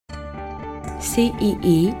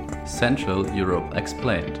CEE, Central Europe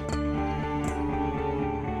Explained,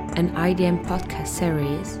 an IDM podcast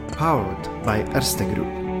series powered by Erste Group.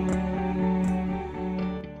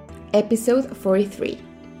 Episode 43,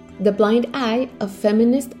 The Blind Eye of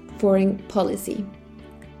Feminist Foreign Policy.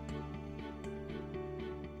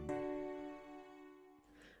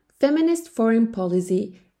 Feminist foreign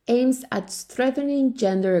policy aims at strengthening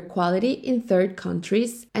gender equality in third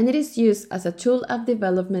countries, and it is used as a tool of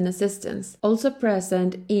development assistance, also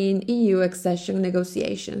present in EU accession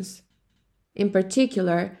negotiations. In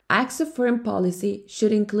particular, acts of foreign policy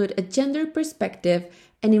should include a gender perspective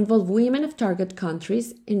and involve women of target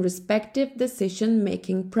countries in respective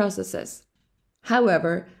decision-making processes.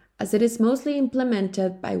 However, as it is mostly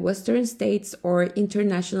implemented by Western states or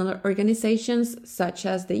international organizations such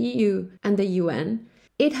as the EU and the UN,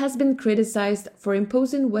 it has been criticized for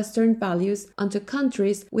imposing Western values onto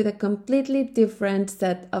countries with a completely different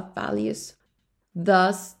set of values,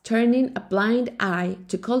 thus turning a blind eye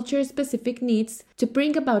to culture-specific needs to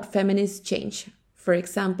bring about feminist change, for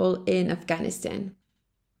example, in Afghanistan.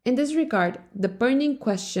 In this regard, the burning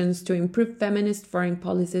questions to improve feminist foreign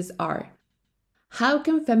policies are: how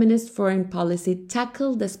can feminist foreign policy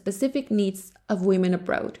tackle the specific needs of women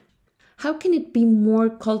abroad? How can it be more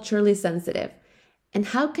culturally sensitive? And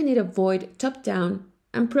how can it avoid top-down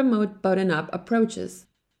and promote bottom-up approaches?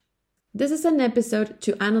 This is an episode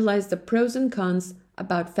to analyze the pros and cons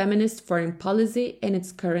about feminist foreign policy in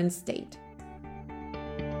its current state.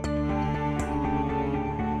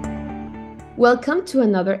 Welcome to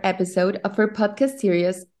another episode of our podcast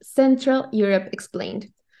series, Central Europe Explained.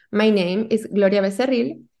 My name is Gloria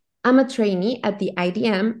Becerril. I'm a trainee at the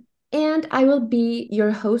IDM, and I will be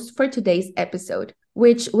your host for today's episode,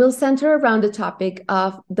 which will center around the topic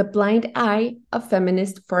of the blind eye of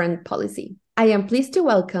feminist foreign policy. I am pleased to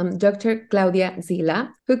welcome Dr. Claudia Zila,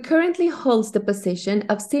 who currently holds the position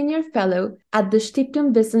of Senior Fellow at the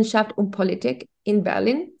Stiftung Wissenschaft und Politik in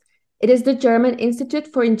Berlin. It is the German Institute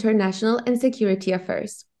for International and Security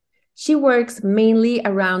Affairs. She works mainly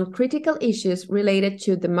around critical issues related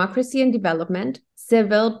to democracy and development,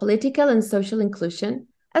 civil, political, and social inclusion,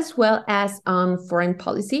 as well as on foreign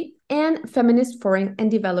policy and feminist foreign and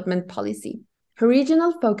development policy. Her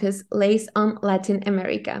regional focus lays on Latin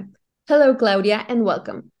America. Hello, Claudia, and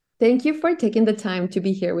welcome. Thank you for taking the time to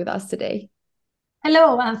be here with us today.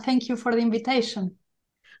 Hello, and thank you for the invitation.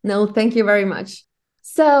 No, thank you very much.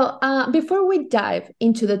 So, before we dive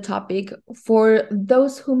into the topic, for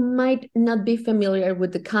those who might not be familiar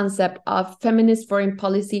with the concept of feminist foreign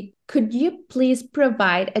policy, could you please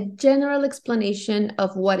provide a general explanation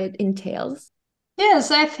of what it entails?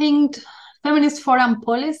 Yes, I think feminist foreign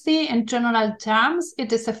policy, in general terms,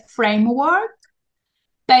 it is a framework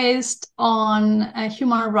based on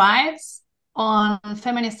human rights, on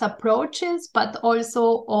feminist approaches, but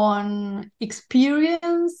also on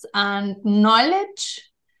experience and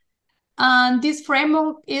knowledge. And this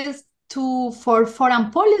framework is for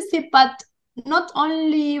foreign policy, but not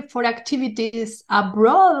only for activities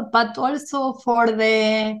abroad, but also for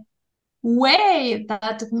the way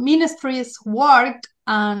that ministries work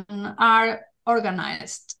and are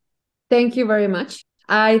organized. Thank you very much.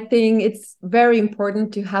 I think it's very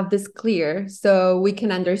important to have this clear so we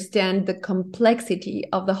can understand the complexity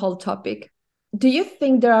of the whole topic. Do you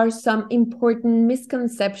think there are some important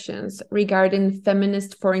misconceptions regarding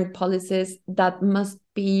feminist foreign policies that must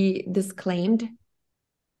be disclaimed?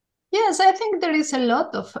 Yes, I think there is a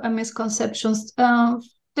lot of misconceptions.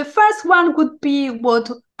 The first one would be what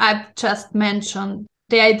I've just mentioned,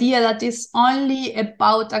 the idea that it's only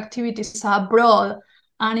about activities abroad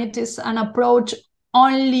and it is an approach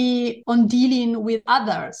only on dealing with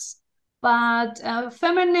others. But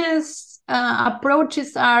feminist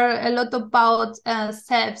approaches are a lot about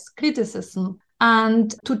self-criticism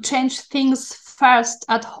and to change things first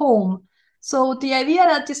at home. So the idea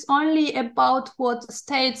that it's only about what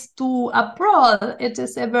states do abroad, it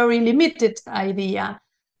is a very limited idea.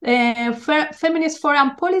 Feminist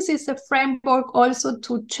foreign policy is a framework also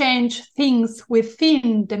to change things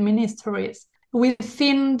within the ministries,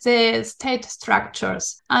 within the state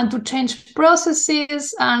structures, and to change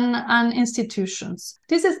processes and institutions.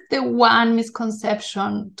 This is the one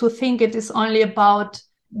misconception, to think it is only about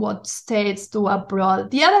what states do abroad.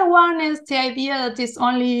 The other one is the idea that it's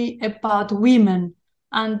only about women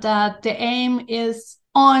and that the aim is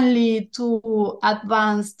only to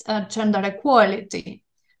advance gender equality.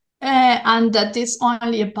 And that is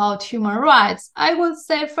only about human rights. I would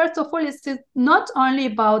say, first of all, it's not only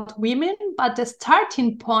about women, but the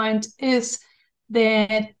starting point is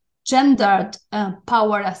the gendered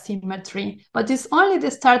power asymmetry, but it's only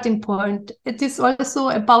the starting point. It is also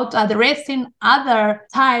about addressing other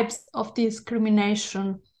types of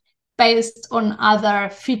discrimination based on other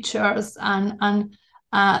features and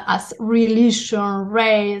as religion,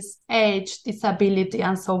 race, age, disability,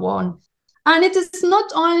 and so on. And it is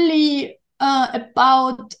not only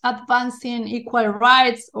about advancing equal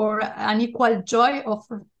rights or an equal joy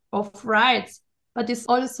of rights, but it's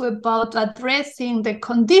also about addressing the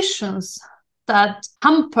conditions that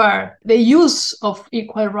hamper the use of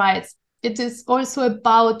equal rights. It is also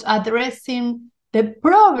about addressing the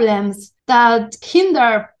problems that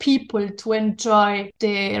hinder people to enjoy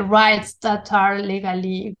the rights that are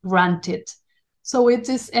legally granted. So it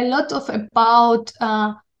is a lot of about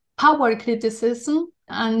power criticism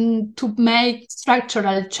and to make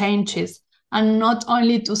structural changes, and not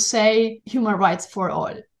only to say human rights for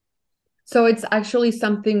all. So it's actually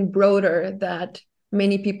something broader that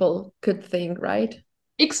many people could think, right?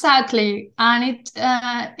 Exactly. And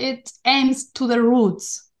it aims to the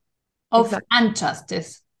roots of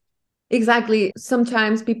injustice. Exactly.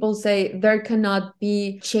 Sometimes people say there cannot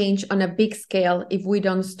be change on a big scale if we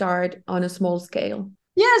don't start on a small scale.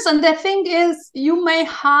 Yes, and the thing is, you may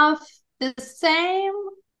have the same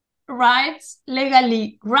rights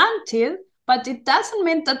legally granted, but it doesn't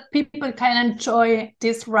mean that people can enjoy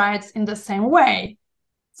these rights in the same way.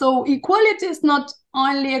 So equality is not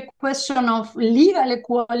only a question of legal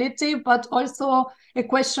equality, but also a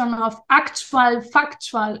question of actual,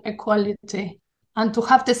 factual equality, and to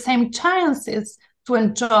have the same chances to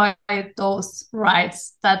enjoy those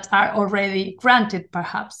rights that are already granted,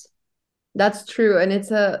 perhaps. That's true, and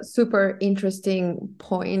it's a super interesting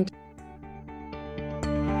point.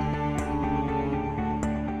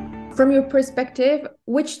 From your perspective,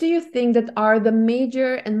 which do you think that are the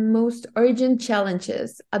major and most urgent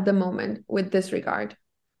challenges at the moment with this regard?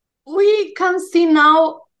 We can see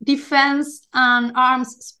now defense and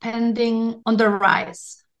arms spending on the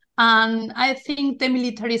rise. And I think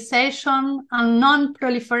demilitarization and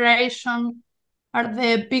non-proliferation are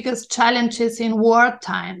the biggest challenges in war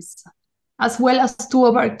times, as well as to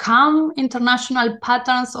overcome international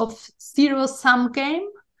patterns of zero-sum game,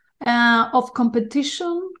 of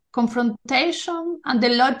competition, confrontation, and the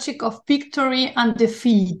logic of victory and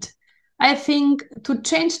defeat. I think to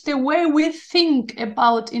change the way we think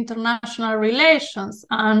about international relations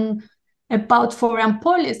and about foreign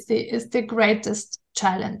policy is the greatest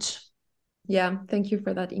challenge. Yeah, thank you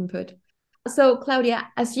for that input. So, Claudia,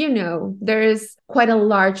 as you know, there is quite a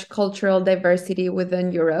large cultural diversity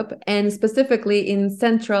within Europe, and specifically in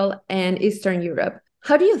Central and Eastern Europe.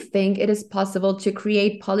 How do you think it is possible to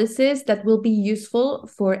create policies that will be useful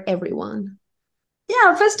for everyone?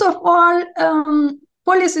 Yeah, first of all,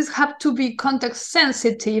 policies have to be context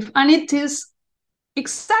sensitive, and it is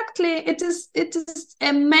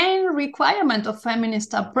a main requirement of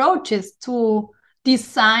feminist approaches to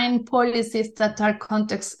design policies that are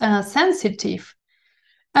context sensitive.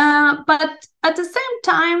 But at the same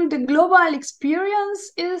time, the global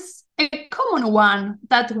experience is a common one,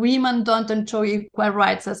 that women don't enjoy equal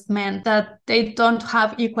rights as men, that they don't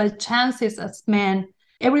have equal chances as men.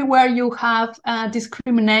 Everywhere you have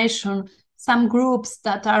discrimination, some groups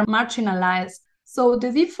that are marginalized. So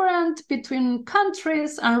the difference between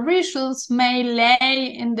countries and regions may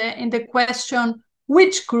lay in the question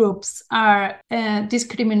which groups are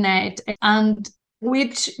discriminated and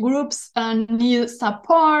which groups need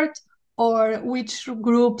support, or which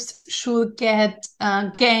groups should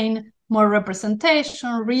gain more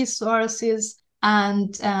representation, resources,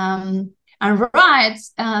 and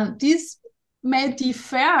rights. This may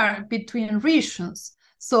differ between regions.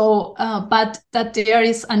 So, but that there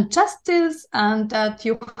is injustice and that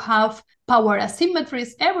you have power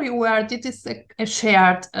asymmetries everywhere, this is a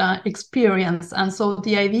shared experience. And so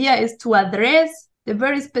the idea is to address the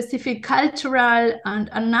very specific cultural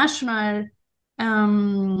and national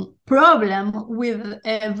problem with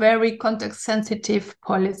a very context-sensitive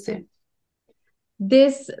policy.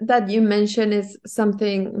 This that you mentioned is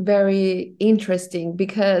something very interesting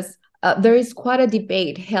because there is quite a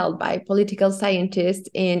debate held by political scientists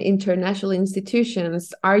and international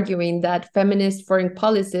institutions arguing that feminist foreign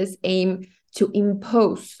policies aim to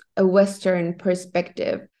impose a Western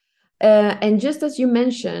perspective. And just as you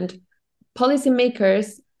mentioned,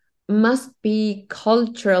 policymakers must be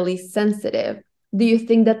culturally sensitive. Do you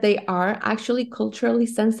think that they are actually culturally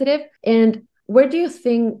sensitive? And where do you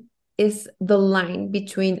think is the line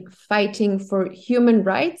between fighting for human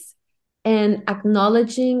rights and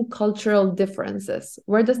acknowledging cultural differences?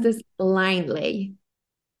 Where does this line lay?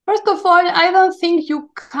 First of all, I don't think you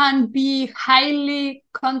can be highly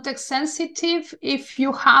context sensitive if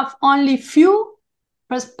you have only few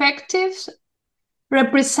perspectives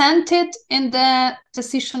represented in the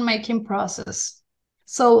decision-making process.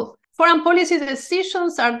 So foreign policy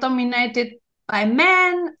decisions are dominated by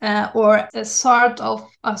men or a sort of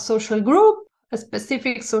a social group, a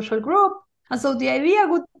specific social group. And so the idea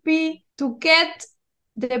would be to get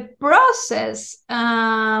the process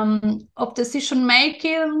of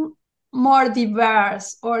decision-making more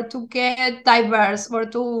diverse, or to get diverse, or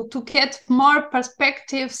to get more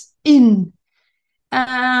perspectives in.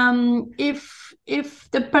 If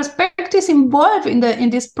the perspectives involved in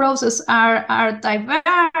this process are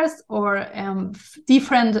diverse, or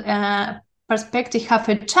different perspectives have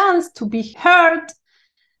a chance to be heard,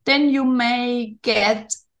 then you may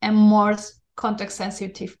get a more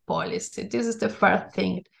context-sensitive policy. This is the first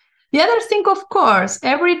thing. The other thing, of course,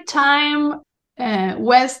 every time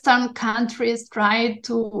Western countries try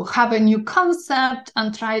to have a new concept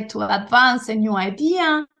and try to advance a new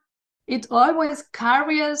idea, it always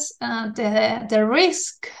carries the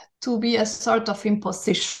risk to be a sort of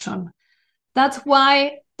imposition. That's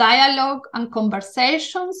why dialogue and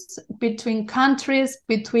conversations between countries,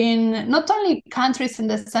 between not only countries in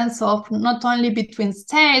the sense of not only between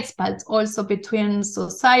states, but also between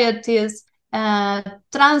societies,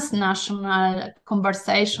 transnational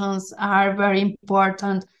conversations are very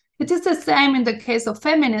important. It is the same in the case of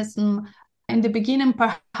feminism. In the beginning,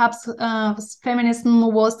 perhaps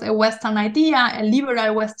feminism was a Western idea, a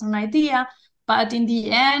liberal Western idea, but in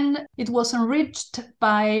the end, it was enriched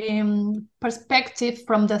by perspective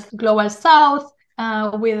from the global South,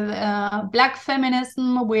 with Black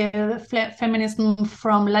feminism, with feminism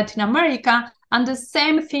from Latin America. And the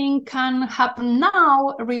same thing can happen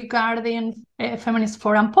now regarding feminist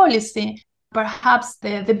foreign policy. Perhaps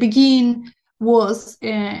the begin was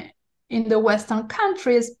in the Western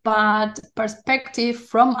countries, but perspective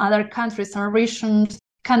from other countries and regions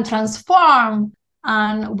can transform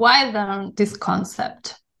and widen this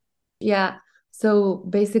concept. Yeah, so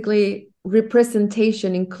basically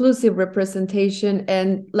representation, inclusive representation,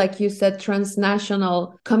 and like you said,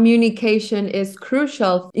 transnational communication is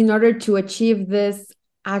crucial in order to achieve this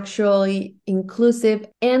actually inclusive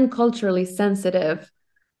and culturally sensitive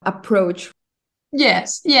approach.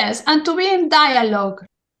 Yes, and to be in dialogue.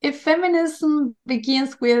 If feminism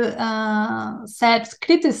begins with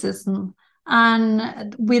self-criticism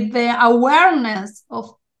and with the awareness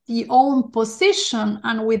of the own position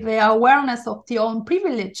and with the awareness of the own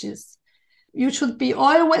privileges, you should be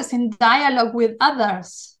always in dialogue with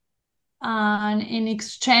others and in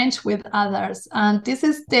exchange with others. And this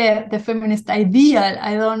is the feminist ideal.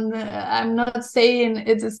 I'm not saying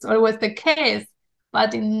it is always the case,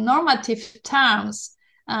 but in normative terms,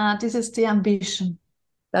 this is the ambition.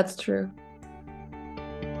 That's true.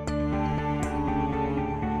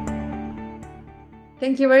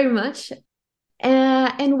 Thank you very much.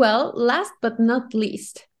 And well, last but not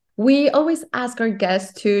least, we always ask our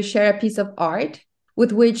guests to share a piece of art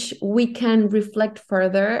with which we can reflect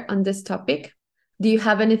further on this topic. Do you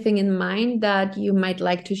have anything in mind that you might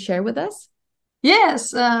like to share with us?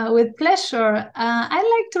 Yes, with pleasure.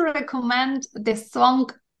 I'd like to recommend the song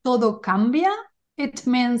Todo Cambia. It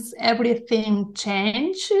means everything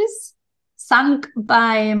changes, sung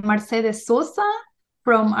by Mercedes Sosa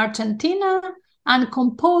from Argentina and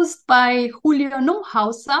composed by Julio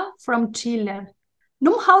Numhauser from Chile.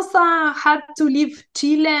 Numhauser had to leave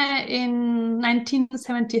Chile in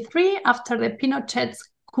 1973 after the Pinochet's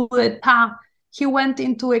coup d'etat. He went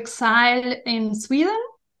into exile in Sweden,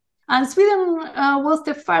 and Sweden was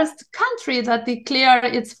the first country that declared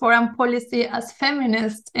its foreign policy as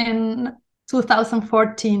feminist in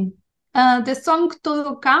 2014. The song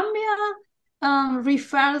Todo Cambia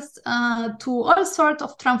refers to all sorts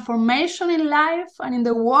of transformation in life and in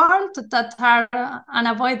the world that are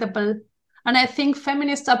unavoidable. And I think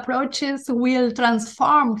feminist approaches will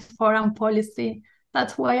transform foreign policy.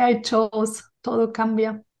 That's why I chose Todo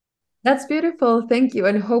Cambia. That's beautiful. Thank you.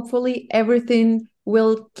 And hopefully everything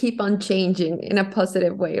will keep on changing in a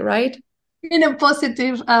positive way, right? In a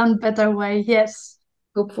positive and better way, yes.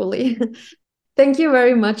 Hopefully. Thank you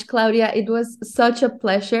very much, Claudia. It was such a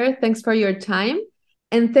pleasure. Thanks for your time.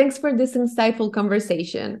 And thanks for this insightful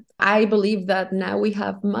conversation. I believe that now we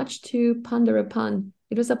have much to ponder upon.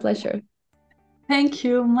 It was a pleasure. Thank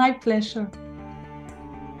you. My pleasure.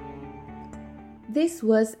 This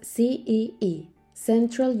was CEE,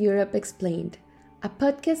 Central Europe Explained, a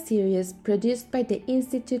podcast series produced by the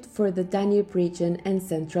Institute for the Danube Region and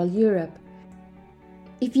Central Europe.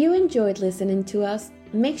 If you enjoyed listening to us,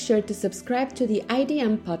 make sure to subscribe to the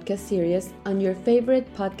IDM podcast series on your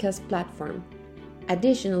favorite podcast platform.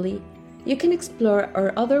 Additionally, you can explore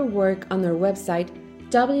our other work on our website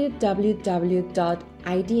www.idm.at.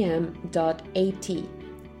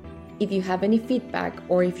 If you have any feedback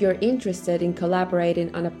or if you're interested in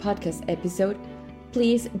collaborating on a podcast episode,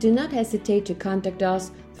 please do not hesitate to contact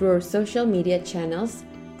us through our social media channels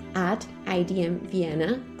at IDM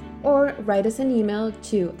Vienna or write us an email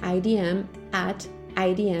to idm@idm.at.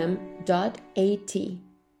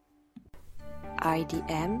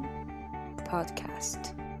 IDM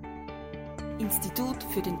Podcast. Institut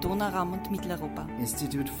für den Donauraum und Mitteleuropa.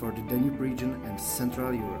 Institute for the Danube region and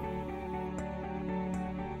Central Europe.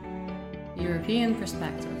 European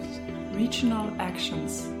perspectives. Regional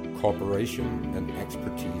actions. Cooperation and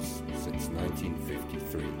expertise since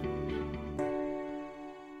 1953.